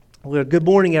Well, good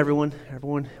morning, everyone.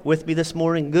 Everyone with me this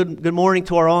morning. Good morning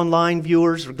to our online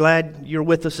viewers. We're glad you're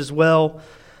with us as well.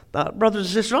 Brothers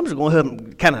and sisters, I'm just going to go ahead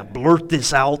and kind of blurt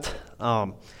this out.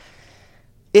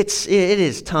 It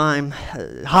is time,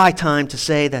 high time to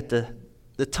say that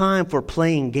the time for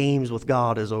playing games with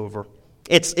God is over.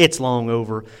 It's long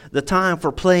over. The time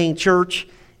for playing church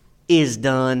is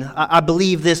done. I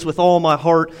believe this with all my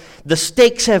heart. The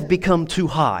stakes have become too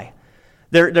high.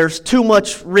 There's too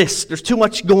much risk. There's too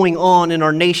much going on in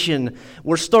our nation.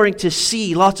 We're starting to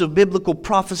see lots of biblical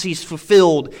prophecies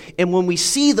fulfilled. And when we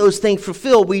see those things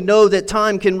fulfilled, we know that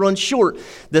time can run short.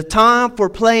 The time for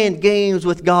playing games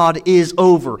with God is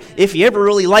over. If you ever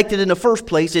really liked it in the first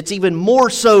place, it's even more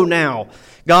so now.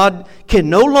 God can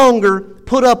no longer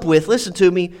put up with, listen to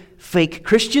me, fake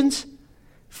Christians,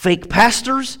 fake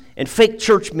pastors, and fake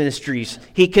church ministries.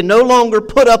 He can no longer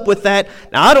put up with that.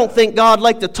 Now, I don't think God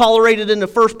liked to tolerate it in the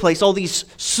first place, all these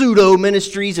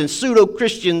pseudo-ministries and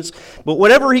pseudo-Christians. But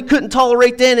whatever he couldn't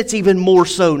tolerate then, it's even more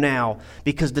so now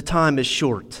because the time is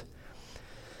short.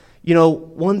 You know,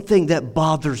 one thing that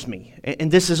bothers me,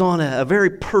 and this is on a very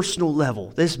personal level,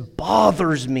 this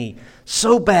bothers me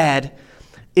so bad,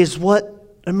 is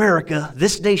what America,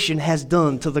 this nation, has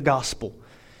done to the gospel.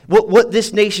 What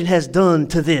this nation has done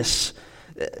to this.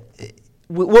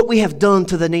 What we have done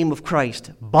to the name of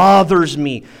Christ bothers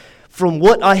me from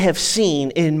what I have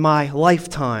seen in my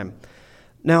lifetime.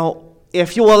 Now,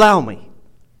 if you'll allow me,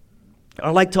 I'd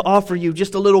like to offer you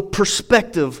just a little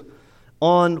perspective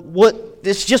on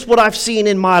it's just what I've seen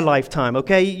in my lifetime,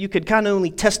 okay? You could kind of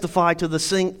only testify to the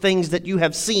things that you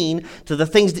have seen, to the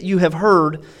things that you have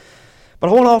heard. But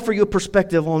I want to offer you a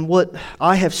perspective on what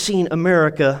I have seen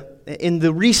America in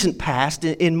the recent past,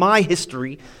 in my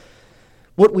history,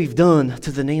 what we've done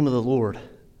to the name of the Lord,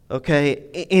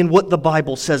 okay, and what the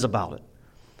Bible says about it.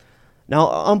 Now,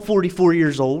 I'm 44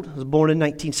 years old. I was born in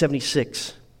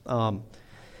 1976. My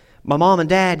mom and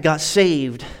dad got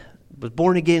saved, was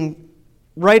born again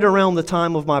right around the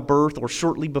time of my birth or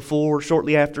shortly before,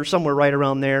 shortly after, somewhere right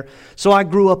around there. So I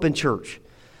grew up in church.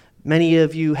 Many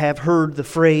of you have heard the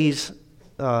phrase,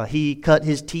 he cut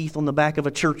his teeth on the back of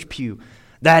a church pew.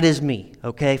 That is me,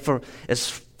 okay? For as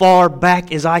far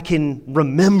back as I can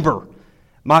remember,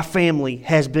 my family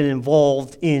has been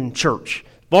involved in church.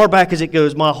 Far back as it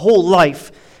goes, my whole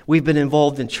life, we've been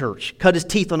involved in church. Cut his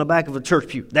teeth on the back of a church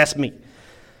pew. That's me.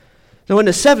 So in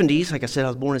the 70s, like I said, I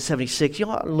was born in 76. You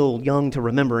know, I'm a little young to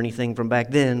remember anything from back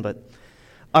then, but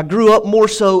I grew up more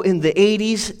so in the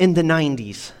 80s and the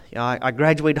 90s. You know, I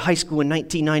graduated high school in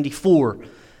 1994.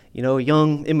 You know, a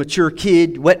young, immature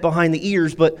kid, wet behind the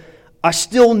ears, but I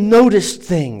still noticed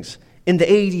things in the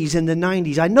 80s and the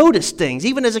 90s. I noticed things.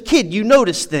 Even as a kid, you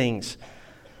notice things.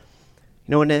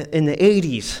 You know, in the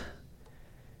 80s,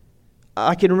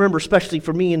 I can remember, especially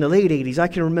for me in the late 80s, I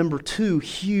can remember two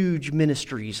huge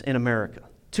ministries in America.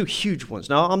 Two huge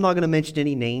ones. Now, I'm not going to mention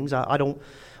any names. I don't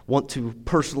want to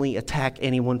personally attack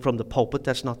anyone from the pulpit.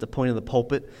 That's not the point of the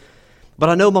pulpit. But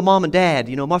I know my mom and dad,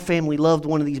 you know, my family loved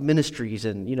one of these ministries,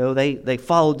 and, you know, they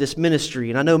followed this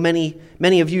ministry. And I know many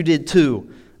of you did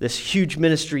too, this huge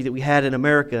ministry that we had in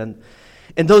America.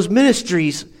 And those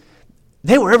ministries,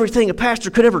 they were everything a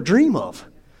pastor could ever dream of.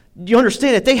 Do you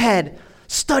understand it? They had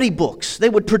study books. They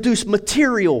would produce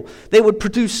material. They would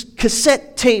produce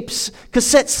cassette tapes,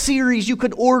 cassette series you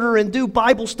could order and do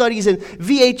Bible studies and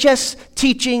VHS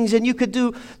teachings, and you could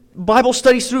do Bible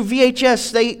studies through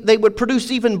VHS. They would produce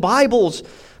even Bibles,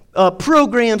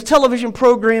 programs, television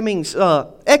programmings,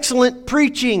 excellent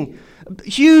preaching,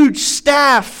 huge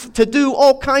staff to do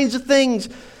all kinds of things.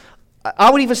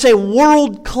 I would even say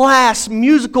world-class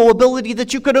musical ability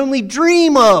that you could only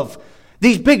dream of.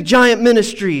 These big giant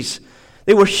ministries.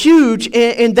 They were huge,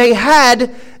 and they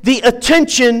had the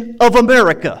attention of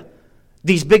America.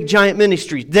 These big giant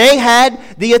ministries. They had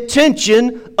the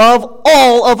attention of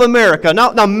all of America.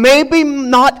 Now maybe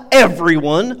not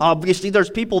everyone. Obviously, there's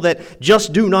people that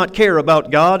just do not care about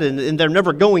God, and they're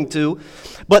never going to.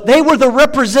 But they were the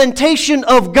representation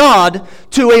of God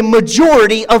to a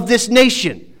majority of this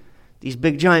nation. These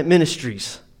big giant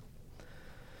ministries.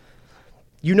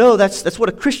 You know that's what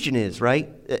a Christian is, right?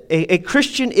 A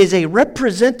Christian is a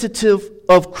representative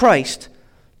of Christ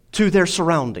to their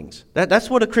surroundings. That's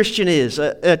what a Christian is.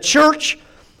 A church,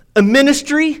 a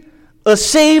ministry, a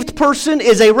saved person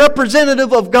is a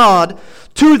representative of God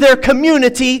to their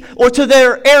community or to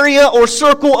their area or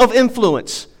circle of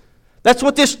influence. That's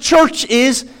what this church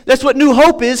is. That's what New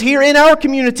Hope is here in our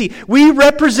community. We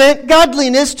represent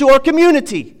godliness to our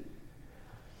community.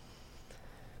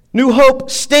 New Hope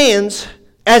stands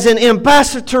as an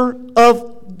ambassador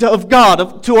of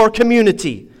God to our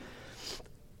community.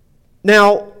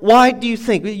 Now, why do you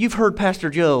think, you've heard Pastor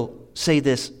Joe say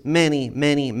this many,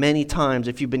 many, many times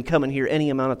if you've been coming here any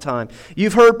amount of time.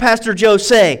 You've heard Pastor Joe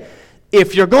say,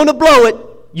 if you're going to blow it,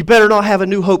 you better not have a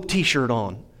New Hope t-shirt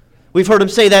on. We've heard him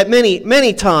say that many,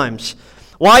 many times.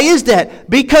 Why is that?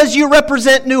 Because you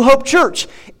represent New Hope Church.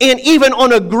 And even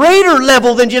on a greater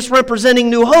level than just representing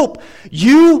New Hope,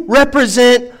 you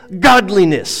represent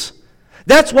godliness.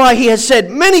 That's why he has said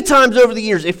many times over the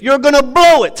years, if you're going to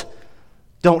blow it,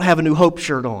 don't have a New Hope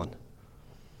shirt on.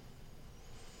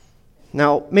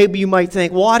 Now, maybe you might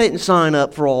think, well, I didn't sign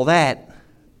up for all that.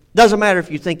 Doesn't matter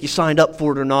if you think you signed up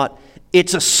for it or not.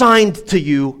 It's assigned to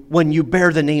you when you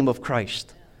bear the name of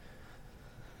Christ.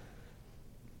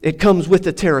 It comes with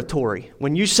the territory.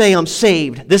 When you say, I'm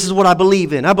saved, this is what I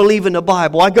believe in. I believe in the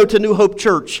Bible. I go to New Hope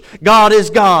Church. God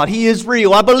is God. He is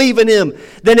real. I believe in Him.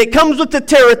 Then it comes with the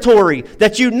territory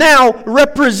that you now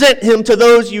represent Him to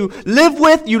those you live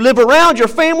with, you live around, your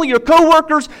family, your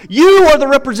co-workers. You are the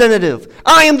representative.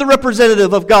 I am the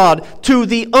representative of God to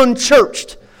the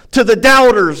unchurched, to the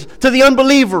doubters, to the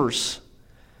unbelievers.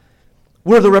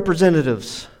 We're the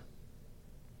representatives.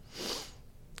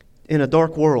 In a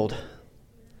dark world,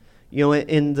 you know,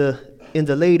 in the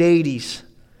late 80s,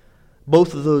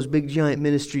 both of those big giant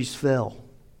ministries fell.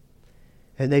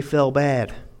 And they fell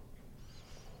bad.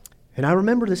 And I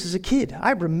remember this as a kid.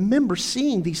 I remember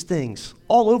seeing these things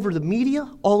all over the media,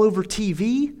 all over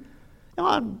TV.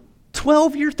 I'm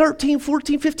 12 years, 13,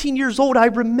 14, 15 years old. I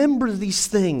remember these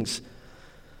things.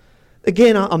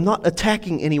 Again, I'm not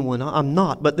attacking anyone. I'm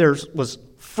not. But there was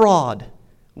fraud,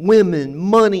 women,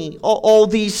 money, all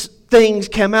these things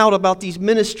came out about these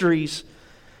ministries,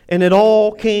 and it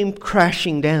all came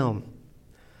crashing down.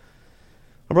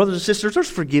 My brothers and sisters, there's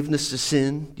forgiveness of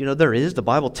sin. You know, there is. The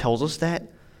Bible tells us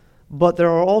that. But there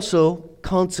are also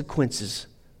consequences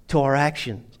to our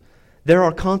actions. There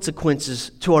are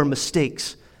consequences to our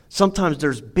mistakes. Sometimes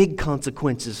there's big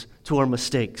consequences to our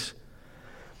mistakes.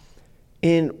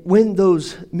 And when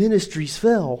those ministries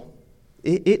fell,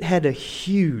 it had a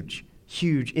huge,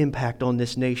 huge impact on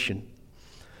this nation.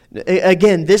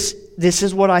 Again, this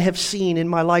is what I have seen in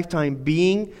my lifetime.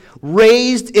 Being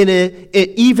raised in an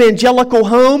evangelical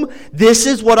home, this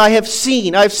is what I have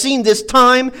seen. I've seen this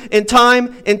time and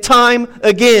time and time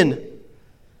again.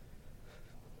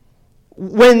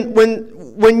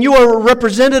 When you are a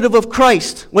representative of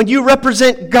Christ, when you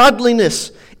represent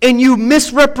godliness, and you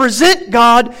misrepresent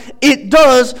God, it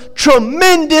does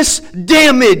tremendous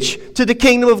damage to the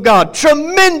kingdom of God.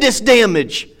 Tremendous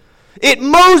damage. It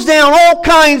mows down all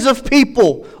kinds of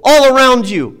people all around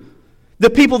you.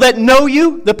 The people that know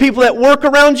you, the people that work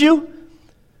around you.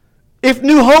 If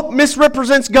New Hope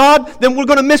misrepresents God, then we're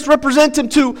going to misrepresent Him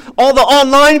to all the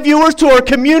online viewers, to our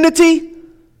community.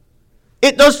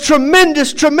 It does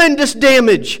tremendous, tremendous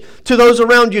damage to those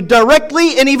around you,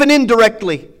 directly and even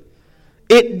indirectly.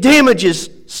 It damages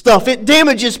stuff. It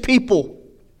damages people.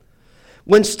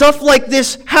 When stuff like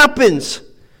this happens,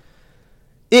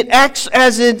 it acts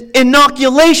as an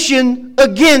inoculation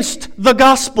against the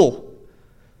gospel.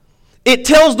 It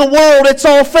tells the world it's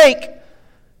all fake.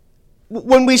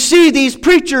 When we see these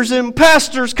preachers and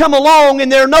pastors come along and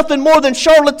they're nothing more than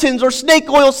charlatans or snake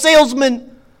oil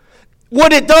salesmen,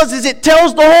 what it does is it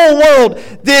tells the whole world,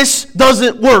 this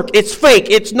doesn't work. It's fake.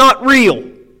 It's not real.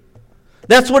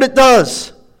 That's what it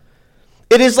does.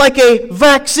 It is like a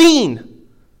vaccine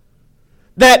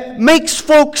that makes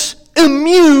folks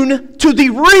immune to the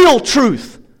real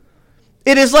truth.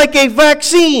 It is like a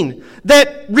vaccine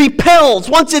that repels.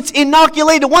 Once it's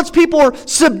inoculated, once people are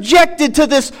subjected to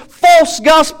this false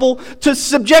gospel,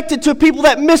 subjected to people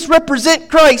that misrepresent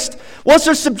Christ, once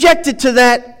they're subjected to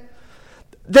that,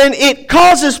 then it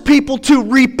causes people to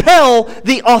repel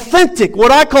the authentic,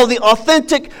 what I call the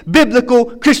authentic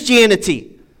biblical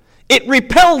Christianity. It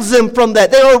repels them from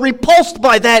that. They are repulsed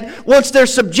by that once they're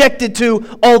subjected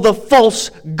to all the false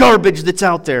garbage that's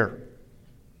out there.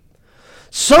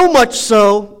 So much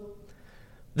so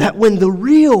that when the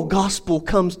real gospel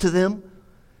comes to them,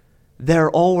 they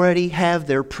already have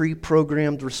their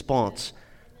pre-programmed response.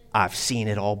 I've seen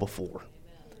it all before.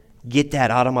 Get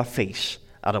that out of my face.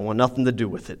 I don't want nothing to do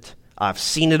with it. I've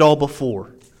seen it all before.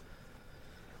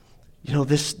 You know,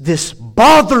 this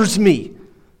bothers me.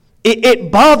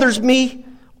 It bothers me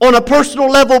on a personal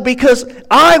level because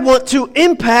I want to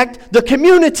impact the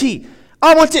community.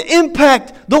 I want to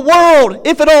impact the world,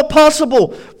 if at all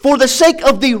possible, for the sake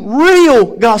of the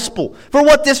real gospel, for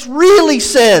what this really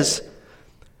says.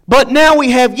 But now we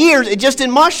have years, just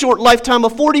in my short lifetime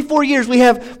of 44 years, we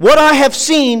have what I have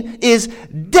seen is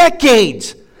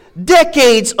decades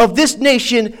of this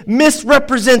nation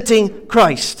misrepresenting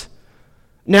Christ.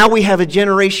 Now we have a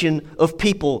generation of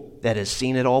people that has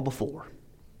seen it all before.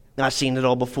 I've seen it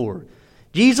all before.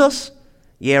 Jesus?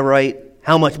 Yeah, right.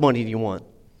 How much money do you want?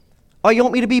 Oh, you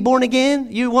want me to be born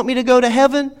again? You want me to go to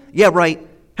heaven? Yeah, right.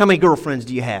 How many girlfriends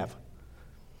do you have?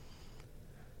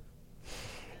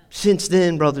 Since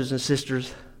then, brothers and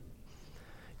sisters,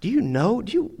 do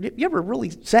you ever really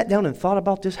sat down and thought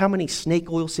about this? How many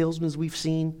snake oil salesmen we've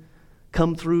seen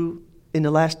come through in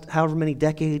the last however many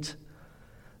decades?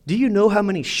 Do you know how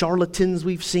many charlatans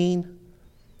we've seen?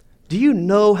 Do you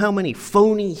know how many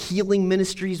phony healing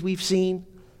ministries we've seen?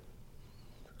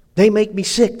 They make me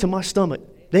sick to my stomach.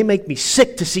 They make me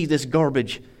sick to see this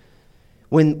garbage.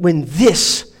 When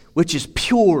this, which is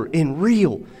pure and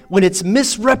real, when it's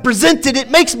misrepresented,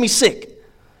 it makes me sick.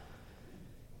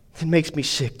 It makes me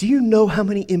sick. Do you know how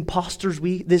many imposters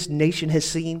this nation has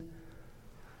seen?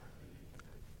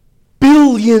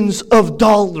 Billions of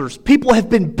dollars. People have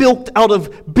been built out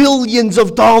of billions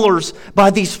of dollars by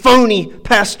these phony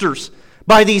pastors,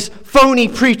 by these phony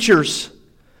preachers.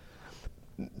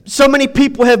 So many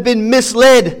people have been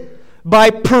misled by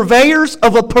purveyors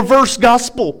of a perverse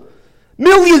gospel.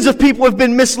 Millions of people have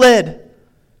been misled.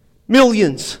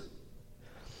 Millions.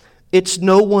 It's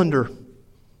no wonder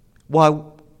why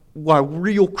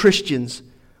real Christians,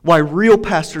 why real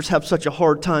pastors have such a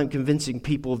hard time convincing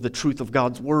people of the truth of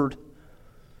God's Word.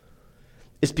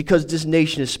 It's because this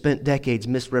nation has spent decades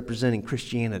misrepresenting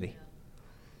Christianity.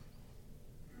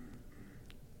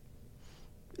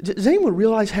 Does anyone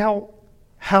realize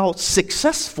how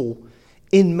successful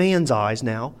in man's eyes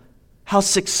now, how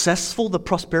successful the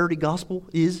prosperity gospel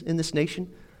is in this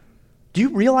nation? Do you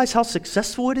realize how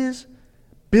successful it is?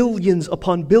 Billions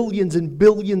upon billions and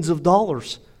billions of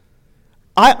dollars.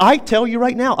 I tell you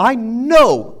right now, I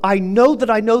know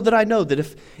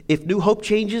that if New Hope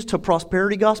changes to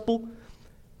prosperity gospel,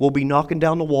 we'll be knocking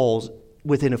down the walls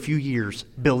within a few years,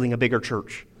 building a bigger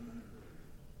church.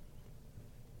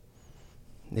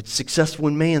 It's successful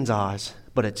in man's eyes,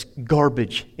 but it's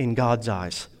garbage in God's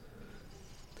eyes.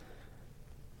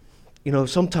 You know,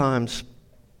 sometimes,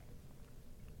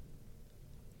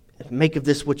 make of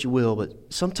this what you will, but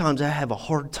sometimes I have a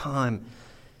hard time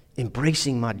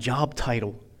embracing my job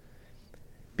title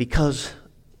because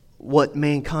what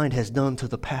mankind has done to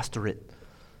the pastorate.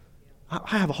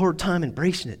 I have a hard time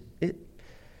embracing it.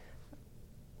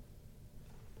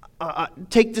 I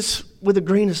take this with a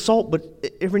grain of salt, but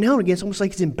every now and again it's almost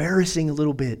like it's embarrassing a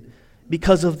little bit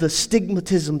because of the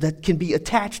stigmatism that can be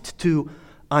attached to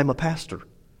I'm a pastor.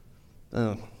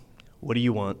 What do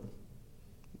you want?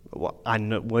 I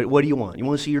know. What do you want? You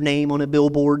want to see your name on a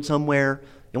billboard somewhere?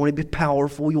 You want to be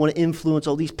powerful? You want to influence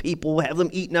all these people, have them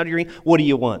eating out of your hand? What do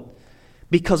you want?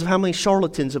 Because of how many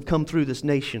charlatans have come through this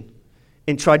nation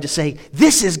and tried to say,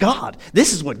 this is God.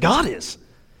 This is what God is.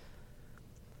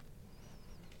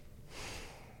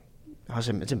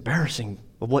 It's embarrassing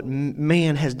of what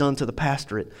man has done to the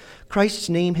pastorate. Christ's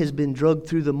name has been dragged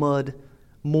through the mud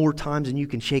more times than you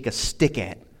can shake a stick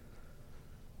at.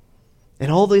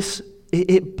 And all this,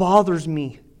 it bothers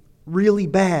me really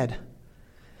bad.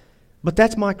 But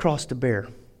that's my cross to bear.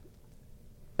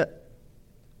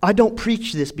 I don't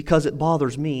preach this because it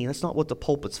bothers me. That's not what the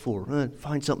pulpit's for.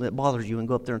 Find something that bothers you and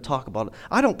go up there and talk about it.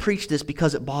 I don't preach this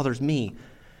because it bothers me.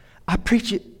 I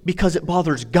preach it because it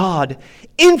bothers God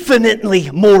infinitely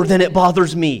more than it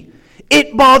bothers me.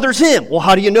 It bothers Him. Well,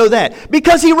 how do you know that?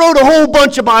 Because He wrote a whole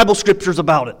bunch of Bible scriptures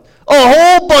about it. A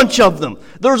whole bunch of them.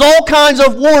 There's all kinds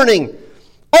of warning.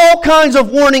 All kinds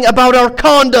of warning about our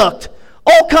conduct.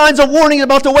 All kinds of warning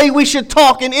about the way we should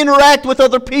talk and interact with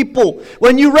other people.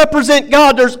 When you represent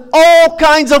God, there's all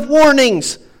kinds of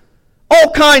warnings. All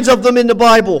kinds of them in the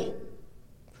Bible.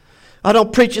 I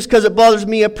don't preach this because it bothers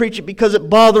me. I preach it because it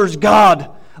bothers God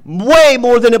way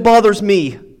more than it bothers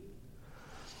me.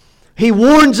 He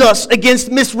warns us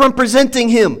against misrepresenting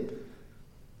Him.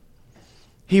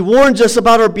 He warns us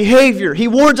about our behavior. He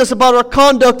warns us about our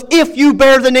conduct if you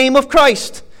bear the name of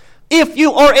Christ. If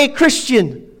you are a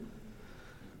Christian.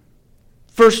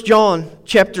 1 John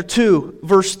chapter 2,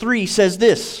 verse 3 says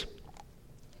this.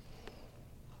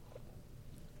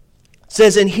 It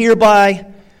says, and hereby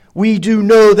we do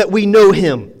know that we know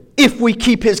Him, if we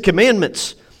keep His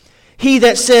commandments. He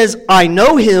that says, I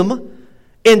know Him,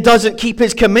 and doesn't keep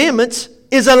His commandments,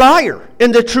 is a liar,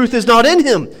 and the truth is not in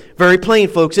him. Very plain,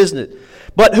 folks, isn't it?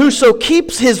 But whoso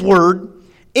keeps His word,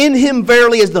 in him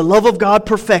verily is the love of God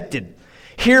perfected.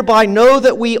 Hereby know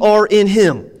that we are in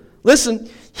Him. Listen,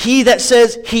 he that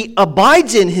says he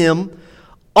abides in Him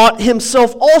ought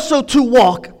himself also to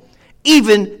walk,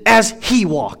 even as He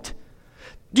walked.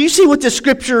 Do you see what this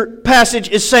scripture passage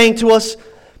is saying to us?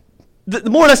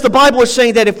 More or less, the Bible is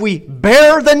saying that if we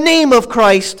bear the name of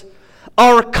Christ,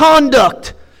 our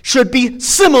conduct should be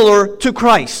similar to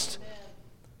Christ.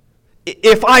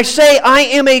 If I say I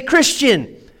am a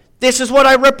Christian, this is what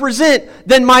I represent,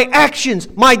 then my actions,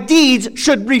 my deeds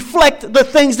should reflect the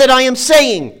things that I am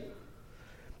saying.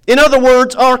 In other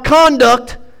words, our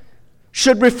conduct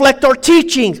should reflect our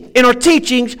teachings, and our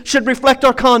teachings should reflect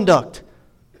our conduct.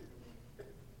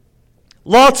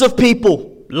 Lots of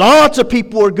people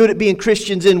are good at being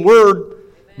Christians in word,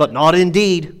 but not in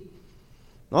deed.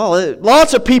 Oh,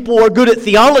 lots of people are good at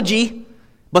theology,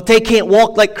 but they can't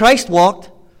walk like Christ walked.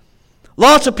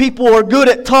 Lots of people are good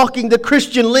at talking the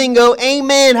Christian lingo.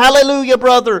 Amen, hallelujah,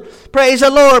 brother. Praise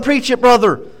the Lord, preach it,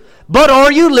 brother. But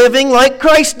are you living like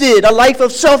Christ did, a life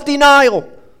of self-denial?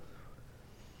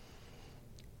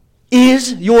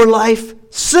 Is your life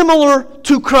similar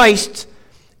to Christ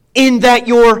in that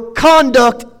your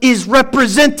conduct is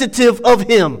representative of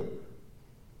Him?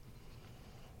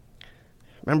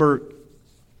 Remember,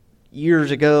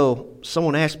 years ago,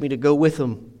 someone asked me to go with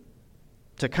them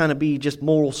to kind of be just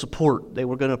moral support. They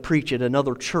were going to preach at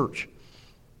another church.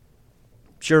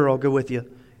 Sure, I'll go with you.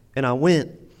 And I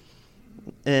went.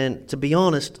 And to be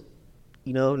honest,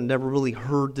 never really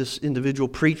heard this individual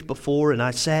preach before. And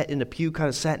I sat in the pew, kind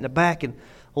of sat in the back. And the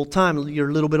whole time you're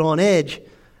a little bit on edge.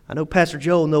 I know Pastor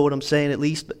Joe will know what I'm saying at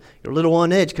least. But you're a little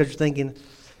on edge because you're thinking,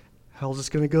 how's this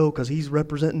going to go? Because he's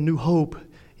representing New Hope.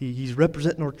 He's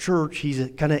representing our church. He's a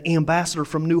kind of ambassador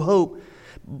from New Hope.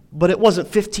 But it wasn't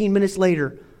 15 minutes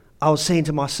later, I was saying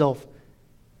to myself,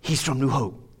 he's from New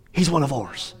Hope. He's one of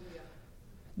ours.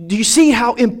 Do you see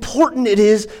how important it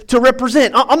is to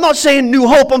represent? I'm not saying New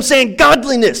Hope, I'm saying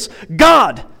godliness.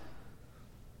 God.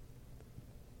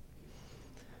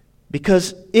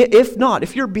 Because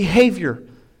if your behavior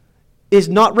is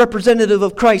not representative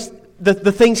of Christ,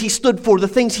 the things He stood for, the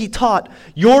things He taught,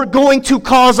 you're going to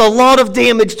cause a lot of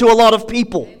damage to a lot of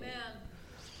people.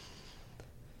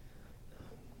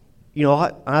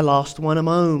 I lost one of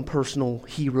my own personal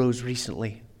heroes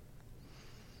recently.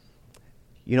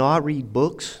 I read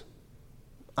books.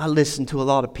 I listen to a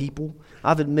lot of people.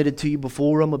 I've admitted to you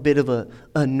before, I'm a bit of a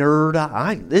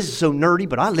nerd. This is so nerdy,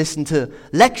 but I listen to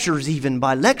lectures even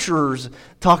by lecturers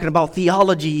talking about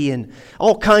theology and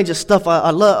all kinds of stuff.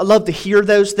 I love to hear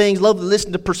those things, love to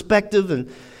listen to perspective.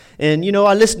 And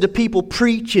I listen to people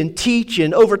preach and teach,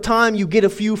 and over time you get a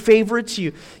few favorites.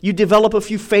 You develop a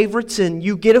few favorites, and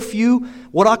you get a few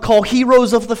what I call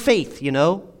heroes of the faith,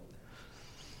 And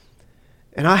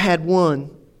I had one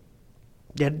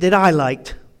that I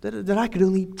liked, that I could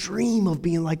only dream of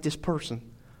being like this person.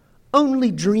 Only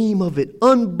dream of it.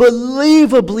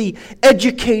 Unbelievably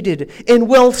educated and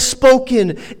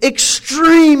well-spoken,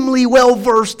 extremely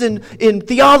well-versed in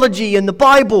theology and the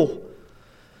Bible.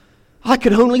 I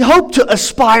could only hope to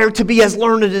aspire to be as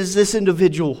learned as this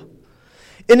individual.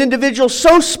 An individual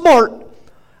so smart,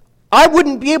 I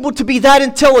wouldn't be able to be that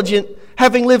intelligent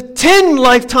having lived 10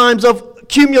 lifetimes of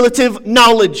cumulative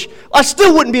knowledge. I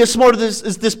still wouldn't be as smart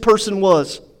as this person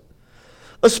was.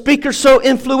 A speaker so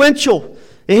influential,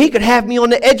 and he could have me on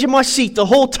the edge of my seat the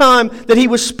whole time that he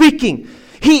was speaking.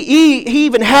 He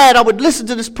even had, I would listen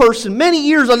to this person. Many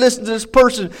years I listened to this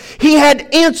person. He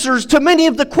had answers to many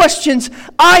of the questions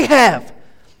I have.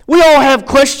 We all have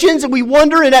questions and we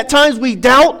wonder, and at times we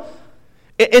doubt.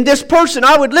 And this person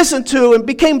I would listen to and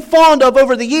became fond of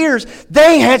over the years,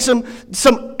 they had some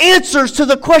answers to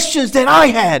the questions that I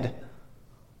had.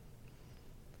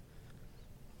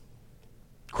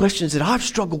 Questions that I've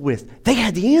struggled with. They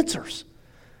had the answers.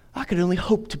 I could only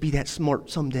hope to be that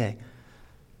smart someday.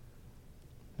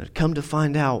 But come to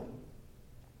find out,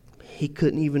 he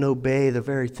couldn't even obey the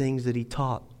very things that he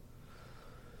taught.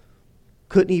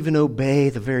 Couldn't even obey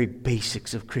the very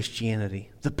basics of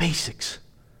Christianity. The basics.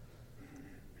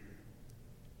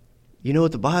 You know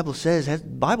what the Bible says? The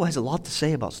Bible has a lot to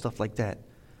say about stuff like that.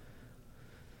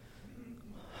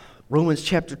 Romans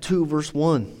chapter 2, verse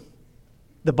 1.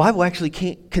 The Bible actually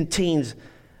contains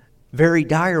very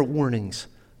dire warnings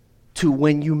to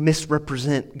when you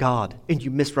misrepresent God and you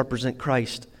misrepresent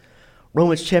Christ.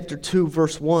 Romans chapter 2,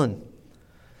 verse 1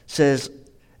 says,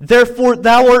 "Therefore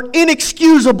thou art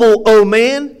inexcusable, O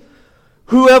man,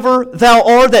 whoever thou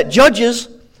art that judges.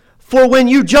 For when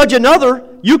you judge another,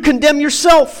 you condemn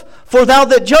yourself. For thou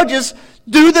that judges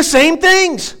do the same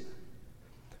things."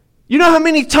 You know how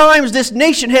many times this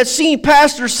nation has seen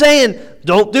pastors saying,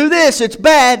 don't do this, it's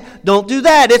bad. Don't do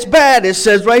that, it's bad. It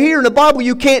says right here in the Bible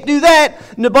you can't do that.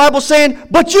 And the Bible's saying,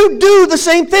 but you do the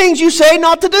same things you say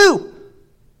not to do.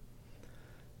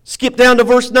 Skip down to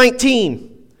verse 19.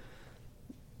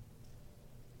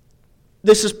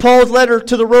 This is Paul's letter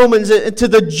to the Romans, to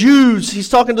the Jews. He's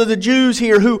talking to the Jews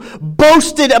here who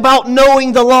boasted about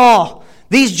knowing the law.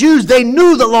 These Jews, they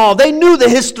knew the law. They knew the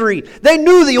history. They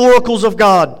knew the oracles of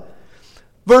God.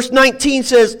 Verse 19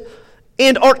 says,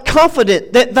 and art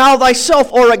confident that thou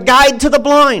thyself art a guide to the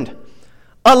blind,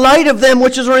 a light of them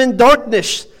which are in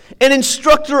darkness, an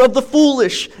instructor of the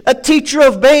foolish, a teacher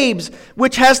of babes,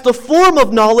 which has the form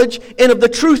of knowledge and of the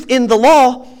truth in the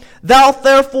law. Thou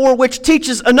therefore which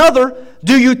teachest another,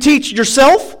 do you teach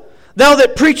yourself? Thou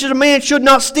that preachest a man should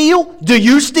not steal, do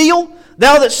you steal?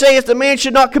 Thou that sayest a man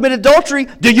should not commit adultery,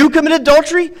 do you commit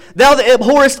adultery? Thou that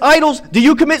abhorrest idols, do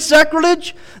you commit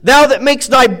sacrilege? Thou that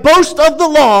makest thy boast of the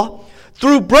law,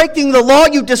 through breaking the law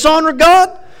you dishonor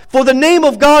God? For the name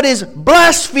of God is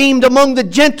blasphemed among the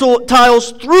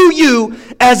Gentiles through you,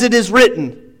 as it is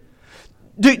written.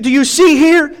 Do you see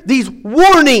here these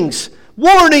warnings?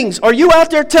 Warnings. Are you out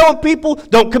there telling people,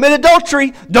 don't commit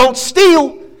adultery, don't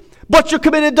steal, but you're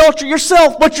committing adultery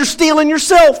yourself, but you're stealing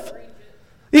yourself?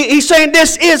 He's saying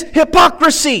this is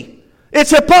hypocrisy.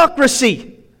 It's hypocrisy.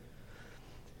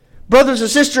 Brothers and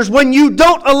sisters, when you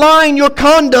don't align your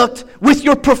conduct with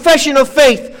your profession of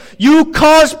faith, you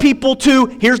cause people to,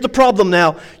 here's the problem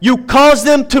now, you cause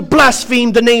them to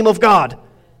blaspheme the name of God.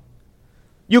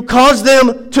 You cause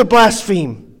them to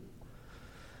blaspheme.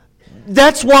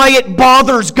 That's why it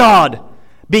bothers God,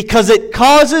 because it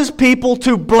causes people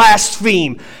to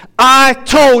blaspheme. I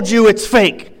told you it's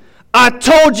fake. I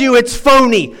told you it's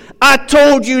phony. I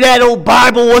told you that old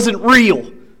Bible wasn't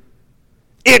real.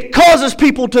 It causes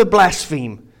people to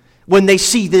blaspheme when they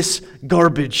see this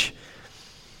garbage.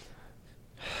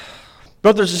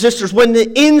 Brothers and sisters, when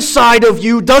the inside of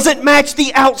you doesn't match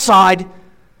the outside,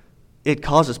 it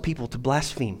causes people to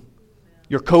blaspheme.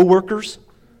 Your co-workers,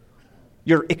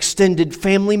 your extended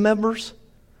family members,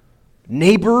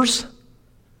 neighbors.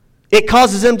 It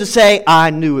causes them to say,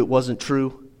 I knew it wasn't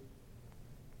true.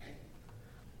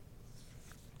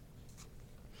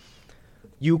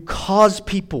 You cause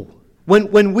people,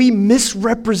 when we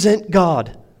misrepresent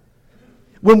God,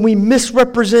 when we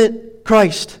misrepresent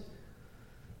Christ,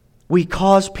 we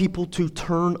cause people to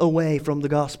turn away from the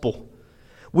gospel.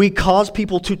 We cause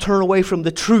people to turn away from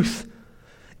the truth.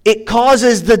 It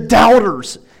causes the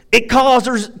doubters. It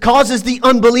causes the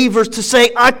unbelievers to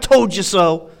say, I told you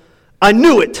so. I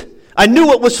knew it. I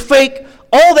knew it was fake.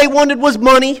 All they wanted was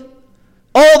money.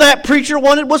 All that preacher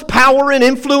wanted was power and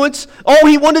influence. All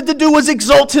he wanted to do was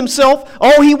exalt himself.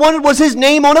 All he wanted was his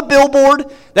name on a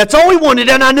billboard. That's all he wanted,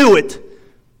 and I knew it.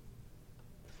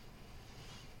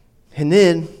 And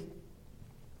then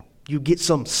you get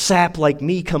some sap like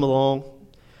me come along,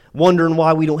 wondering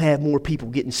why we don't have more people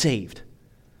getting saved.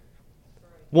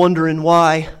 Wondering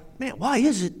why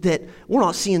is it that we're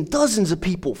not seeing dozens of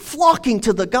people flocking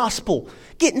to the gospel,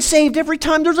 getting saved every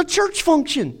time there's a church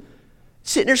function?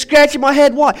 Sitting there scratching my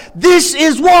head, why? This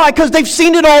is why, because they've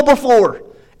seen it all before.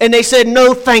 And they said,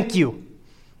 no, thank you.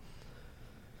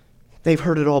 They've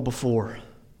heard it all before.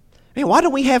 Man, why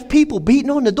don't we have people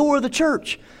beating on the door of the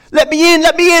church? Let me in,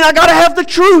 I got to have the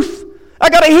truth.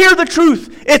 I got to hear the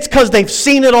truth. It's because they've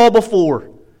seen it all before.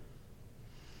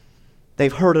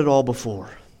 They've heard it all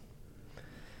before.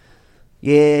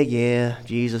 Yeah,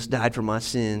 Jesus died for my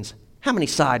sins. How many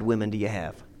side women do you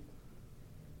have?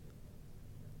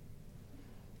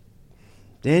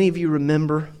 Do any of you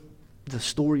remember the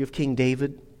story of King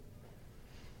David?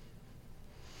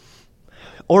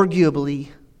 Arguably,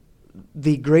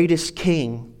 the greatest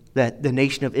king that the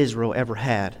nation of Israel ever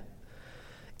had.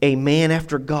 A man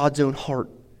after God's own heart.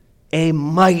 A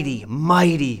mighty,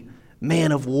 mighty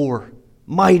man of war.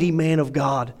 Mighty man of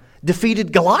God.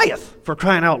 Defeated Goliath, for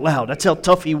crying out loud. That's how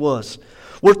tough he was.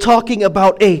 We're talking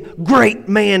about a great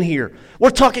man here.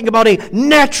 We're talking about a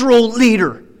natural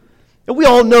leader. And we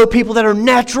all know people that are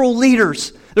natural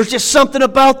leaders. There's just something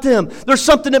about them. There's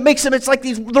something that makes them, it's like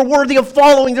they're worthy of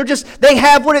following. They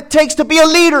have what it takes to be a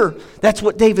leader. That's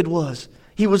what David was.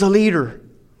 He was a leader.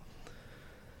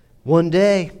 One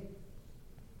day,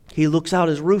 he looks out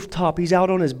his rooftop. He's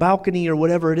out on his balcony or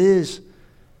whatever it is.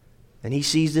 And he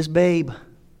sees this babe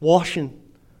washing.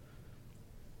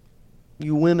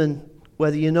 You women,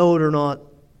 whether you know it or not,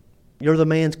 you're the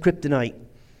man's kryptonite.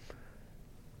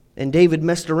 And David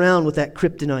messed around with that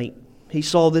kryptonite. He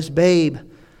saw this babe.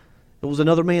 It was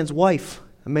another man's wife.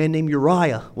 A man named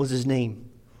Uriah was his name.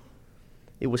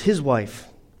 It was his wife.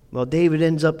 Well, David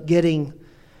ends up getting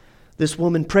this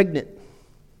woman pregnant.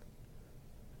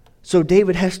 So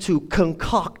David has to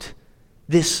concoct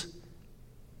this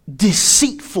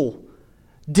deceitful,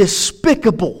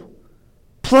 despicable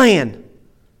plan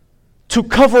to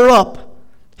cover up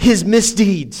his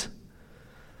misdeeds.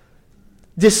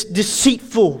 This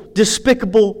deceitful,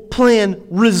 despicable plan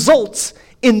results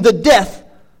in the death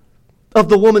of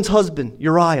the woman's husband,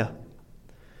 Uriah.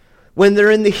 when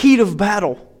they're in the heat of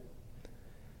battle,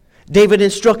 David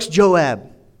instructs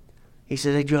Joab. He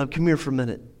says, hey, Joab, come here for a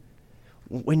minute.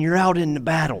 When you're out in the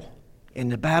battle,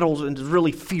 and the battle's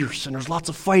really fierce, and there's lots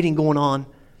of fighting going on,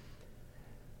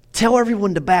 tell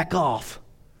everyone to back off.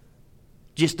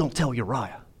 Just don't tell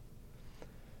Uriah.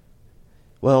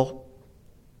 Well,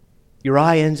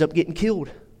 Uriah ends up getting killed.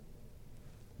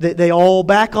 They all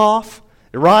back off.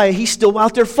 Uriah, he's still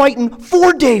out there fighting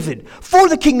for David, for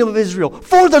the kingdom of Israel,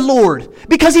 for the Lord,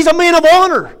 because he's a man of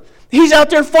honor. He's out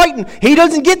there fighting. He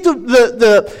doesn't get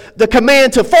the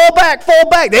command to fall back, fall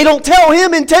back. They don't tell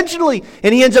him intentionally,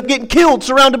 and he ends up getting killed,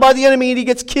 surrounded by the enemy, and he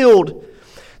gets killed.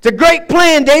 It's a great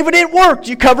plan, David. It worked.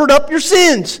 You covered up your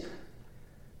sins.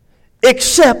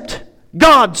 Except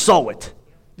God saw it.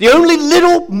 The only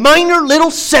minor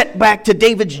little setback to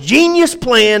David's genius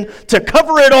plan to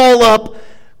cover it all up,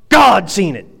 God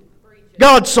seen it.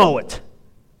 God saw it.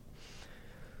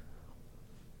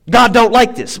 God don't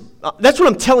like this. That's what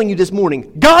I'm telling you this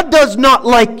morning. God does not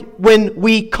like when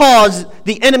we cause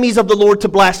the enemies of the Lord to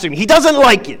blaspheme. He doesn't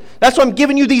like it. That's why I'm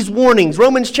giving you these warnings.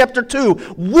 Romans chapter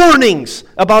 2, warnings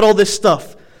about all this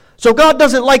stuff. So God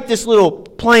doesn't like this little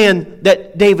plan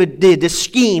that David did, this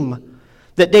scheme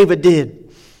that David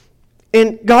did.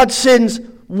 And God sends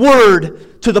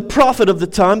word to the prophet of the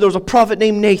time. There was a prophet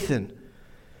named Nathan.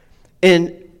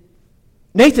 And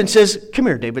Nathan says, come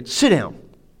here, David, sit down.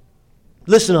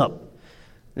 Listen up.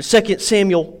 In 2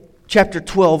 Samuel chapter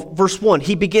 12, verse 1,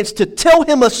 he begins to tell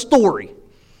him a story.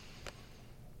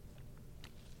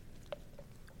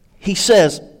 He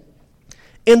says,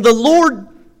 and the Lord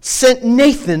sent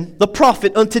Nathan the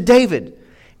prophet unto David.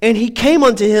 And he came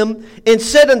unto him and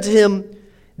said unto him,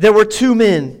 there were two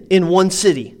men in one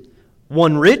city,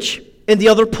 one rich and the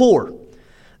other poor.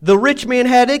 The rich man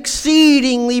had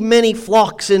exceedingly many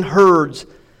flocks and herds,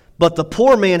 but the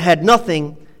poor man had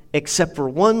nothing except for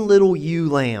one little ewe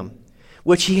lamb,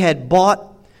 which he had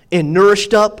bought and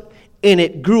nourished up, and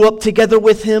it grew up together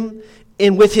with him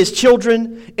and with his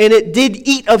children, and it did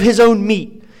eat of his own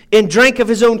meat, and drank of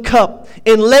his own cup,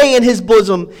 and lay in his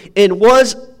bosom, and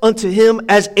was unto him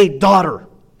as a daughter.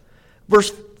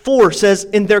 Verse 4 says,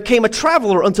 and there came a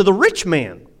traveler unto the rich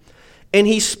man, and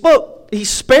he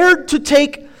spared to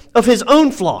take of his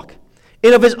own flock,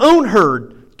 and of his own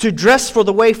herd, to dress for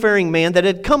the wayfaring man that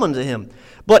had come unto him.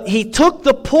 But he took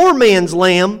the poor man's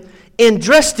lamb, and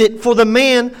dressed it for the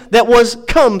man that was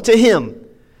come to him.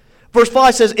 Verse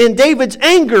 5 says, and David's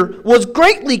anger was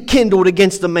greatly kindled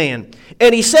against the man.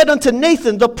 And he said unto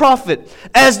Nathan the prophet,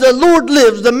 as the Lord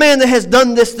lives, the man that has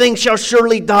done this thing shall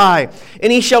surely die.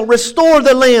 And he shall restore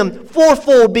the lamb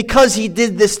fourfold because he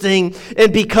did this thing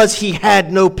and because he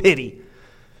had no pity.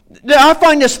 Now, I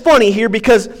find this funny here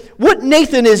because what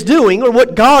Nathan is doing, or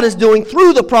what God is doing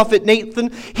through the prophet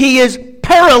Nathan, he is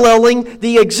paralleling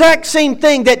the exact same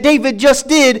thing that David just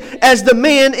did as the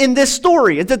man in this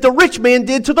story, that the rich man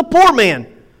did to the poor man.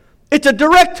 It's a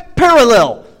direct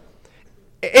parallel.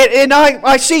 And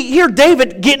I see here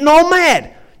David getting all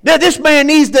mad. Now, this man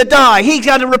needs to die. He's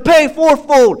got to repay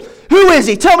fourfold. Who is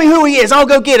he? Tell me who he is. I'll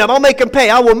go get him. I'll make him pay.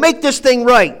 I will make this thing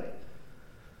right.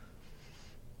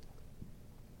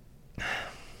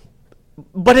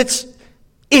 But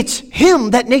it's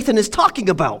him that Nathan is talking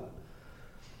about.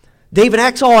 David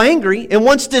acts all angry and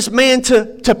wants this man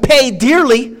to pay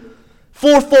dearly.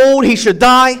 Fourfold, he should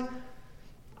die.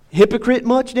 Hypocrite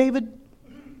much, David?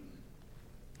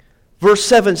 Verse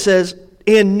 7 says,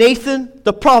 and Nathan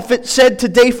the prophet said to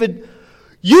David,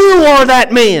 you are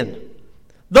that man.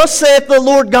 Thus saith the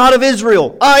Lord God of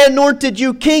Israel, I anointed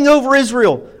you king over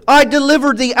Israel. I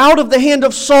delivered thee out of the hand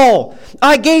of Saul.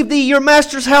 I gave thee your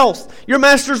master's house, your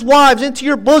master's wives into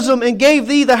your bosom, and gave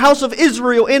thee the house of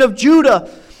Israel and of Judah.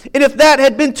 And if that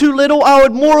had been too little, I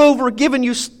would moreover given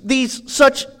you these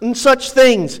such and such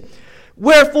things.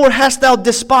 Wherefore hast thou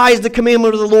despised the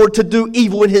commandment of the Lord to do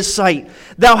evil in his sight?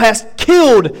 Thou hast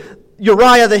killed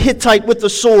Uriah the Hittite with the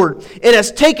sword, and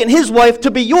hast taken his wife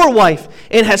to be your wife,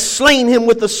 and hast slain him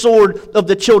with the sword of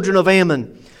the children of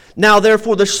Ammon. Now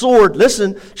therefore the sword,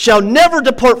 listen, shall never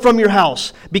depart from your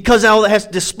house, because thou hast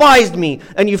despised me,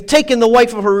 and you've taken the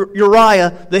wife of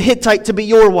Uriah the Hittite to be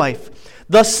your wife.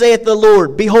 Thus saith the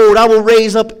Lord, behold, I will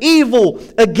raise up evil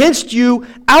against you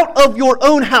out of your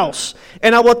own house,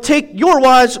 and I will take your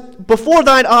wives before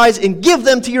thine eyes and give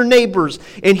them to your neighbors,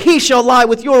 and he shall lie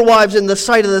with your wives in the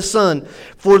sight of the sun.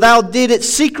 For thou did it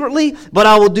secretly, but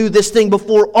I will do this thing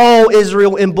before all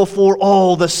Israel and before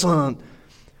all the sun.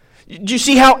 Do you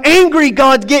see how angry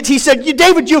God gets? He said,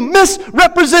 David, you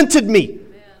misrepresented me.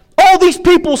 All these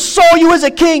people saw you as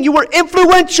a king. You were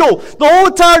influential. The whole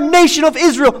entire nation of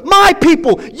Israel, my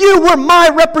people, you were my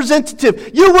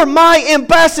representative. You were my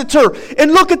ambassador.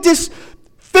 And look at this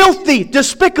filthy,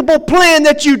 despicable plan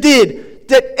that you did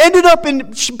that ended up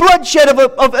in bloodshed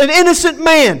of an innocent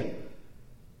man.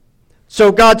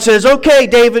 So God says, okay,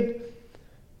 David,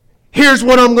 here's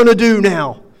what I'm going to do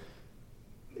now.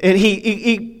 And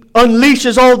he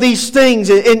unleashes all these things.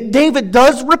 And David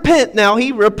does repent now.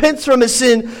 He repents from his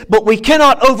sin, but we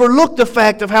cannot overlook the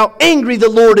fact of how angry the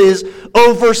Lord is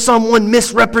over someone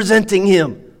misrepresenting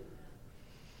him.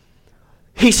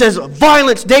 He says,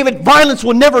 violence, David, violence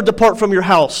will never depart from your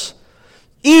house.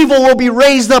 Evil will be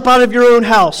raised up out of your own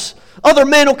house. Other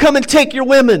men will come and take your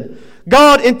women.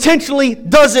 God intentionally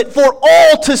does it for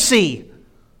all to see.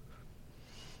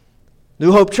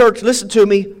 New Hope Church, listen to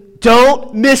me.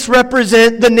 Don't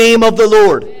misrepresent the name of the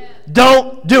Lord.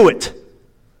 Don't do it.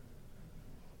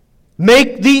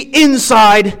 Make the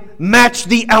inside match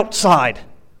the outside.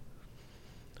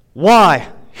 Why?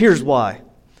 Here's why.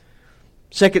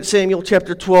 2 Samuel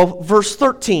chapter 12, verse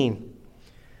 13.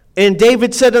 And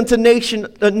David said unto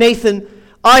Nathan,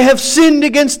 I have sinned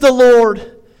against the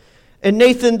Lord. And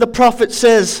Nathan the prophet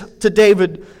says to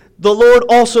David, the Lord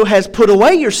also has put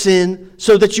away your sin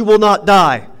so that you will not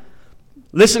die.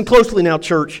 Listen closely now,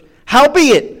 church.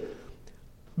 Howbeit,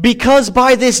 because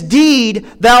by this deed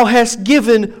thou hast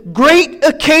given great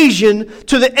occasion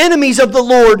to the enemies of the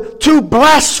Lord to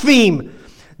blaspheme,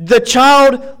 the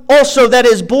child also that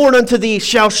is born unto thee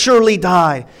shall surely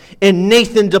die. And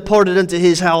Nathan departed unto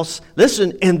his house.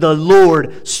 Listen, and the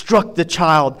Lord struck the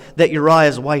child that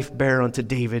Uriah's wife bare unto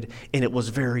David, and it was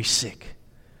very sick.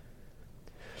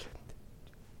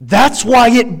 That's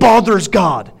why it bothers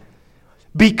God.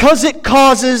 Because it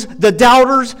causes the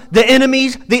doubters, the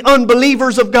enemies, the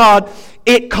unbelievers of God,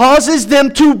 it causes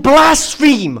them to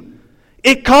blaspheme.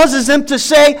 It causes them to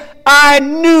say, I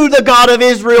knew the God of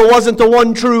Israel wasn't the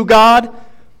one true God.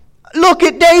 Look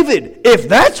at David. If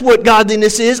that's what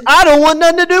godliness is, I don't want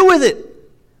nothing to do with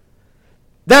it.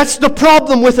 That's the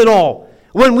problem with it all.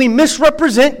 When we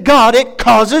misrepresent God, it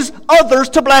causes others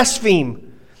to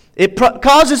blaspheme. It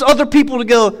causes other people to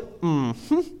go,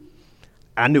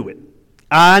 I knew it.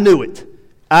 I knew it.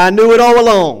 I knew it all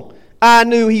along. I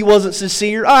knew he wasn't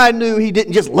sincere. I knew he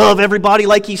didn't just love everybody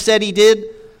like he said he did.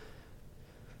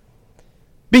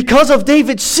 Because of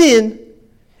David's sin,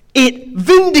 it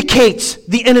vindicates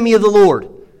the enemy of the Lord.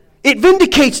 It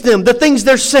vindicates them, the things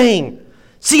they're saying.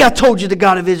 See, I told you the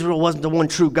God of Israel wasn't the one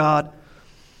true God.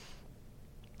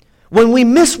 When we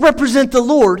misrepresent the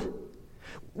Lord,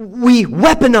 we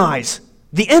weaponize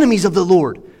the enemies of the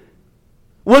Lord.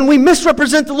 When we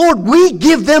misrepresent the Lord, we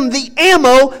give them the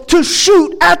ammo to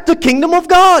shoot at the kingdom of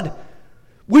God.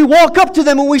 We walk up to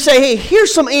them and we say, hey,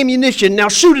 here's some ammunition, now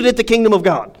shoot it at the kingdom of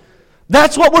God.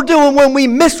 That's what we're doing when we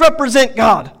misrepresent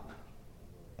God.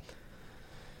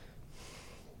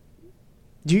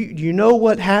 Do you know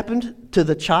what happened to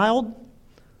the child?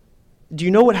 Do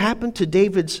you know what happened to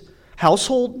David's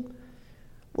household?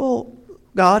 Well,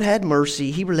 God had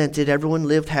mercy. He relented. Everyone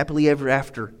lived happily ever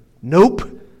after. Nope.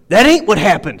 That ain't what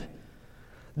happened.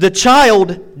 The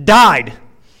child died.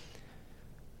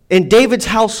 And David's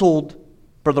household,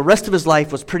 for the rest of his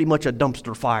life, was pretty much a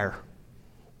dumpster fire.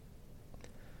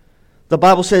 The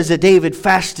Bible says that David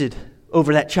fasted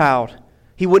over that child.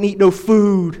 He wouldn't eat no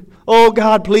food. Oh,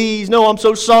 God, please. No, I'm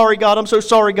so sorry, God. I'm so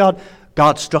sorry, God.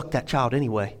 God struck that child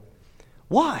anyway.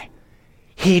 Why?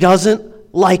 He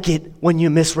doesn't like it when you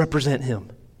misrepresent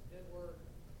him.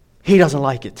 He doesn't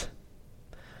like it.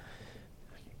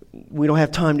 We don't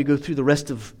have time to go through the rest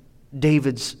of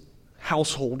David's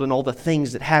household and all the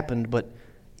things that happened, but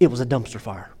it was a dumpster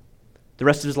fire. The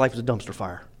rest of his life was a dumpster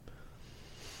fire.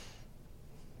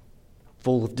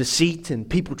 Full of deceit and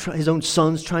people, his own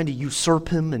sons trying to usurp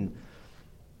him. And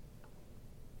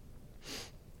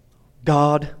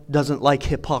God doesn't like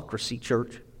hypocrisy,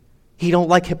 church. He don't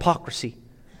like hypocrisy.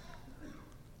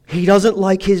 He doesn't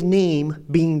like his name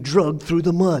being dragged through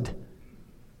the mud.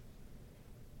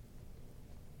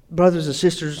 Brothers and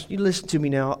sisters, you listen to me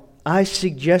now. I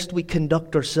suggest we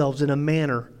conduct ourselves in a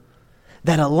manner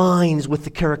that aligns with the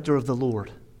character of the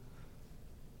Lord.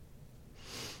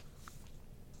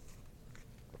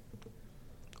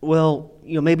 Well,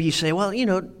 maybe you say, well,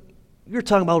 you're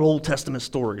talking about Old Testament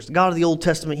stories. The God of the Old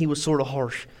Testament, he was sort of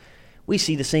harsh. We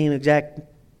see the same exact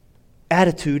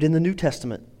attitude in the New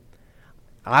Testament.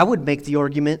 I would make the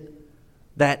argument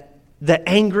that the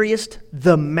angriest,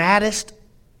 the maddest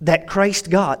that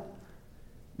Christ got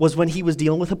was when he was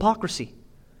dealing with hypocrisy.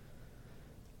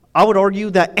 I would argue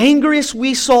that angriest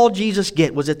we saw Jesus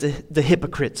get was at the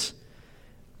hypocrites.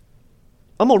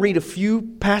 I'm going to read a few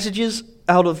passages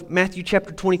out of Matthew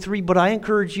chapter 23, but I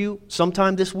encourage you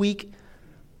sometime this week,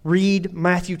 read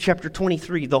Matthew chapter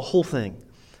 23, the whole thing.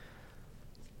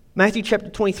 Matthew chapter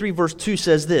 23 verse 2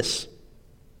 says this.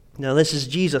 Now this is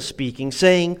Jesus speaking,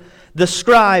 saying, "The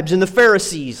scribes and the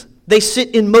Pharisees, they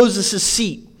sit in Moses'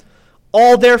 seat.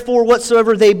 All therefore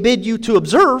whatsoever they bid you to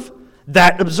observe,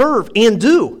 that observe and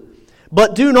do.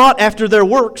 But do not after their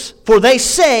works, for they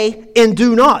say and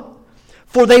do not.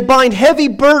 For they bind heavy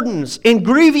burdens and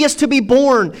grievous to be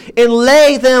borne, and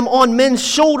lay them on men's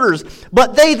shoulders,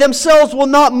 but they themselves will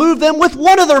not move them with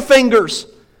one of their fingers."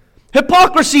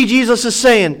 Hypocrisy, Jesus is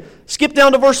saying. Skip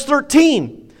down to verse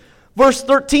 13. Verse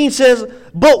 13 says,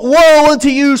 "But woe unto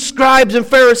you, scribes and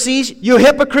Pharisees, you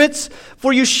hypocrites,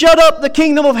 for you shut up the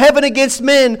kingdom of heaven against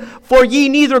men, for ye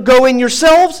neither go in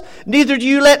yourselves, neither do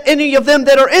you let any of them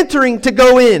that are entering to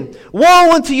go in.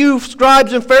 Woe unto you,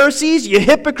 scribes and Pharisees, you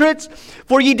hypocrites,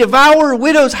 for ye devour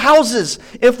widows' houses,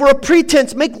 and for a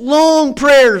pretense make long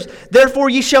prayers, therefore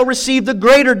ye shall receive the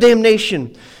greater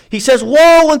damnation." He says,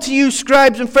 "Woe unto you,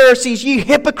 scribes and Pharisees, ye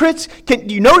hypocrites." Do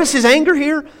you notice his anger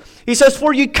here? He says,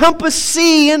 "For ye compass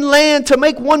sea and land to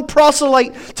make one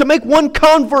proselyte, to make one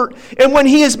convert. And when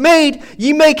he is made,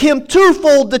 ye make him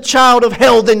twofold the child of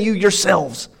hell than you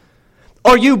yourselves."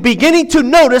 Are you beginning to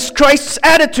notice Christ's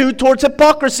attitude towards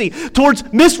hypocrisy, towards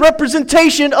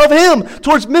misrepresentation of him,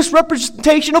 towards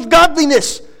misrepresentation of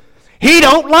godliness? He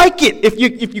don't like it. If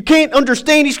you can't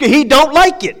understand, he don't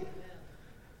like it.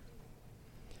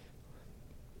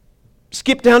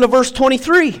 Skip down to verse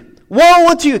 23. "Woe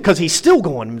unto you," because he's still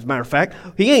going, as a matter of fact.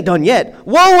 He ain't done yet.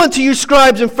 "Woe unto you,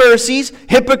 scribes and Pharisees,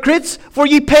 hypocrites, for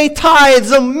ye pay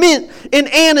tithes of mint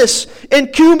and anise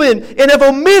and cumin, and have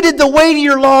omitted the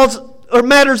weightier laws or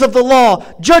matters of the law,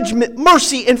 judgment,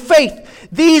 mercy, and faith.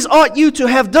 These ought you to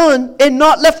have done, and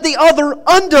not left the other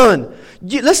undone."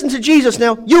 Listen to Jesus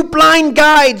now. "You blind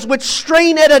guides, which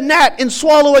strain at a gnat and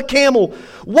swallow a camel.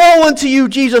 Woe unto you,"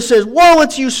 Jesus says, "woe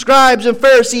unto you, scribes and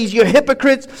Pharisees, you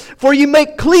hypocrites, for you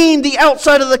make clean the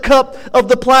outside of the cup of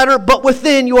the platter, but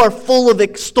within you are full of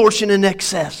extortion and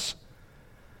excess."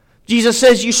 Jesus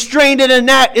says you strain at a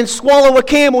gnat and swallow a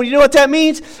camel. You know what that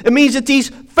means? It means that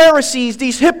these Pharisees,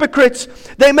 these hypocrites,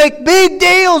 they make big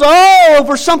deals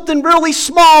over something really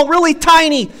small, really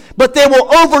tiny, but they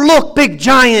will overlook big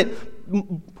giant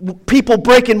people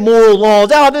breaking moral laws.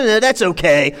 "Oh, no, that's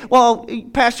okay. Well,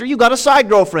 Pastor, you got a side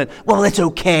girlfriend." "Well, that's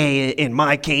okay in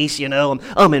my case, you know.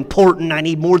 I'm important. I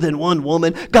need more than one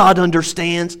woman. God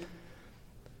understands."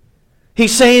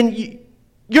 He's saying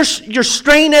you're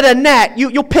straining at a gnat.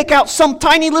 You'll pick out some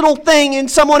tiny little thing in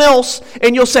someone else,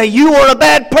 and you'll say, "You are a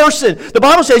bad person." The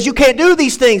Bible says you can't do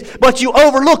these things, but you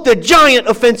overlook the giant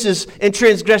offenses and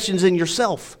transgressions in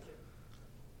yourself.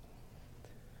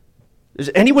 Is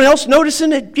anyone else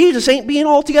noticing that Jesus ain't being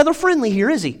altogether friendly here,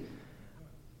 is he?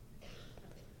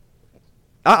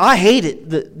 I hate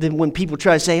it when people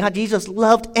try to say, "How Jesus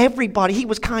loved everybody. He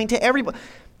was kind to everybody."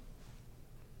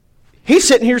 He's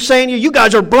sitting here saying, "You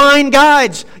guys are blind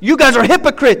guides. You guys are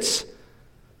hypocrites."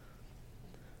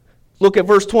 Look at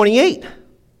verse 28.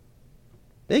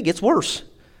 It gets worse.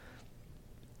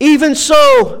 "Even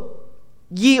so,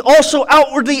 ye also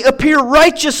outwardly appear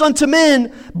righteous unto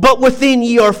men, but within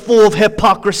ye are full of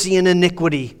hypocrisy and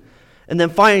iniquity." And then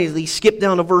finally, skip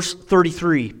down to verse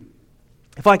 33.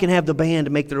 If I can have the band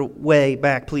to make their way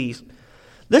back, please.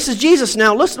 This is Jesus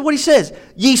now. Listen to what he says.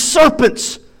 "Ye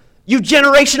serpents, you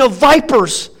generation of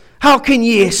vipers, how can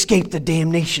ye escape the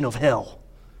damnation of hell?"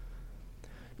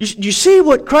 You see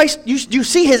what Christ, you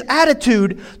see his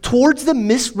attitude towards the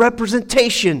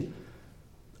misrepresentation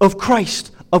of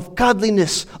Christ, of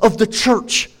godliness, of the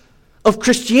church, of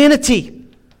Christianity.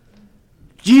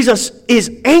 Jesus is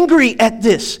angry at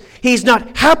this. He's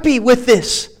not happy with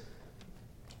this.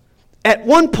 At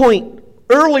one point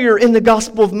earlier in the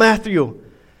Gospel of Matthew,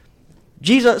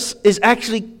 Jesus is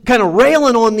actually kind of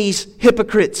railing on these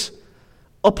hypocrites,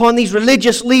 upon these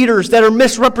religious leaders that are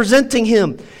misrepresenting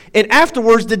him. And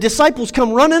afterwards, the disciples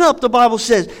come running up, the Bible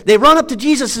says. They run up to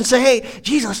Jesus and say, "Hey,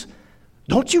 Jesus,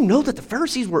 don't you know that the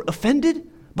Pharisees were offended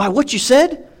by what you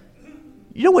said?"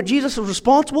 You know what Jesus'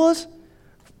 response was?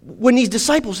 When these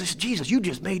disciples said, "Jesus, you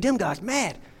just made them guys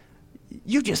mad.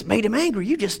 You just made them angry.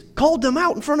 You just called them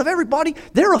out in front of everybody.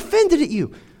 They're offended at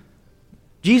you."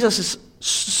 Jesus is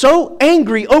so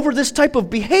angry over this type of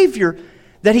behavior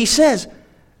that he says,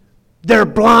 "They're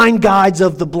blind guides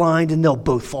of the blind, and they'll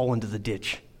both fall into the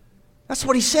ditch." That's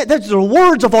what he said. That's the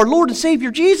words of our Lord and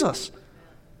Savior Jesus.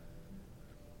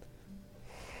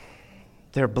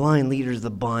 They're blind leaders of the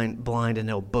blind, and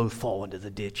they'll both fall into the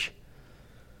ditch.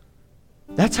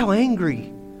 That's how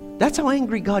angry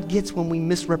God gets when we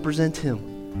misrepresent him.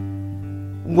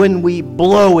 when we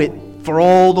blow it for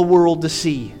all the world to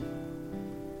see.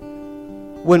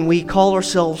 When we call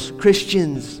ourselves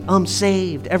Christians, I'm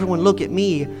saved. Everyone look at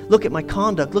me. Look at my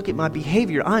conduct. Look at my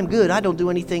behavior. I'm good. I don't do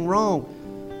anything wrong.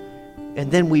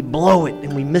 And then we blow it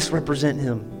and we misrepresent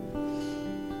Him.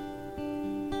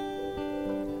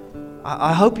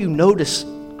 I hope you notice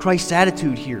Christ's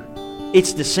attitude here.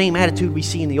 It's the same attitude we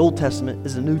see in the Old Testament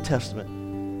as the New Testament.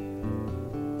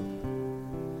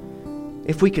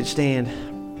 If we could stand.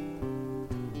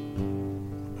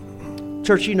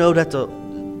 Church, you know that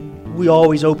we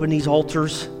always open these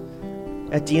altars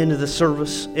at the end of the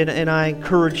service. And I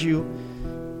encourage you,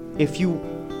 if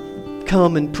you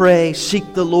come and pray,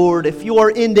 seek the Lord, if you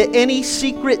are into any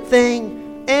secret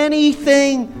thing,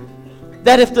 anything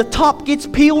that if the top gets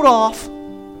peeled off,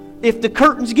 if the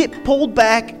curtains get pulled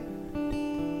back,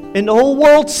 and the whole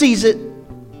world sees it,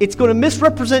 it's going to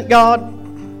misrepresent God.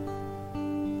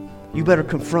 You better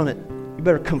confront it. You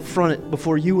better confront it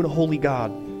before you and a holy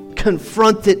God.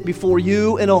 Confront it before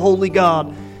you and a holy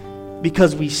God.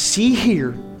 Because we see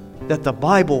here that the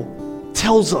Bible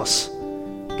tells us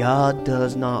God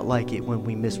does not like it when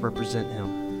we misrepresent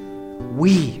Him.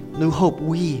 We, New Hope,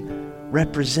 we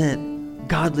represent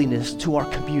godliness to our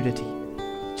community,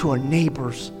 to our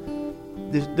neighbors,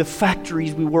 the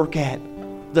factories we work at,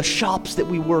 the shops that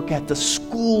we work at, the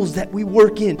schools that we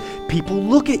work in. People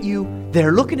look at you.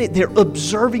 They're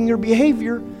observing your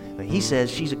behavior. He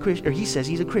says she's a Christian, or he says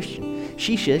he's a Christian.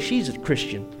 She says she's a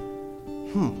Christian.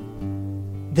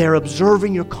 They're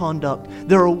observing your conduct.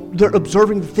 They're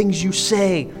observing the things you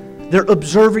say. They're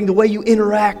observing the way you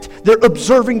interact. They're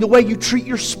observing the way you treat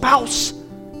your spouse.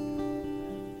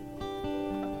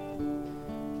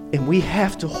 And we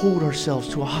have to hold ourselves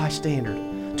to a high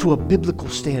standard, to a biblical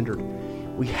standard.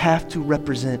 We have to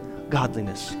represent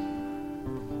godliness.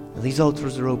 Now, these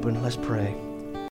altars are open. Let's pray.